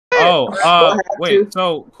Wait.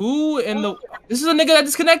 So who in the? This is a nigga that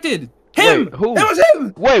disconnected. Him. Wait, who? That was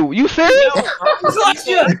him. Wait, you serious?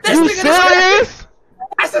 You serious?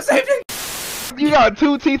 That's the same thing. You got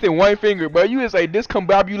 2 teeth and 1 finger, bro. You is a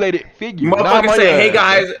discombobulated figure. Motherfucker say, "Hey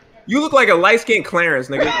guys, you look like a light-skinned Clarence,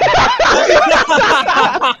 nigga."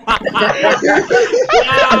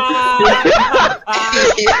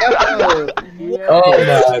 Oh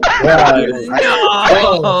my god.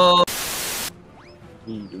 No.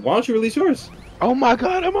 Why don't you release yours? Oh my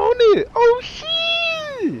god, I'm on it. Oh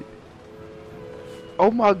shit. Oh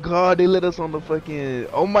my god, they let us on the fucking.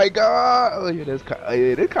 Oh my god. Oh yeah, that's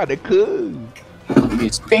kind of cool.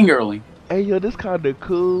 He's fangirling. Hey yo, this kind of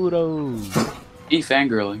cool though. He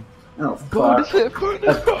fangirling. Oh Bro, fuck. this shit fun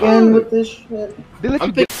as fuck. Again with this shit. They let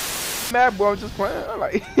you get mad, bro. I'm just playing.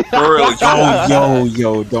 Like. For real,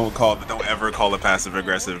 yo, don't ever call it passive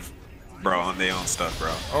aggressive, bro, on their own stuff,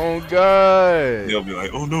 bro. Oh god. They'll be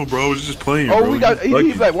like, oh no, bro, I was just playing. Oh, bro. we got.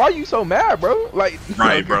 He's like, why are you so mad, bro? Like.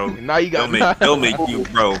 Right, bro. Now you got. They'll make you,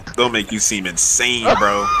 bro. They'll make you seem insane,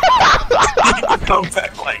 bro. Come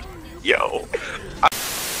back like, yo.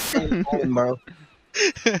 Bro.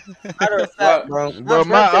 Matter of fact, bro. Bro,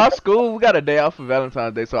 our school, we got a day off for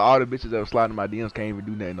Valentine's Day, so all the bitches that were sliding my DMs can't even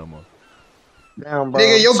do that no more. Damn, bro.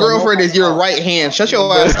 Nigga, your girlfriend is your right hand. Shut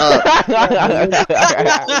your ass up.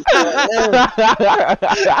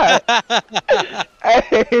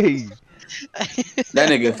 Hey. That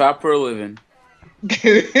nigga fat per living.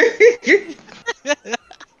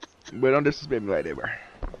 But don't disrespect me like that, bro.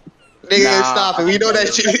 Nigga, stop it. We know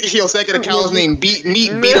that shit, your second account's name Meat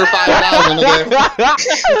Beater 5000, nigga.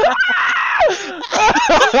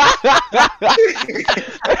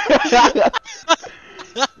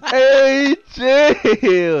 Hey,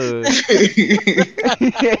 chill.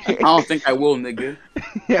 I don't think I will, nigga.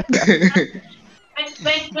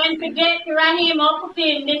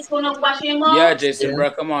 Yeah, Jason,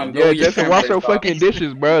 bro, come on. Yeah, Jason, wash your fucking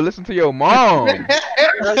dishes, bro. Listen to your mom. Nah,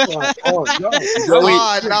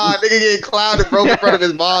 nigga get clouded, broke in front of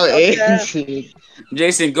his mom.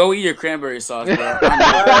 Jason, go eat your cranberry sauce, bro.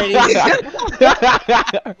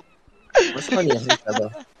 What's funny? I hate that,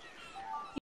 bro.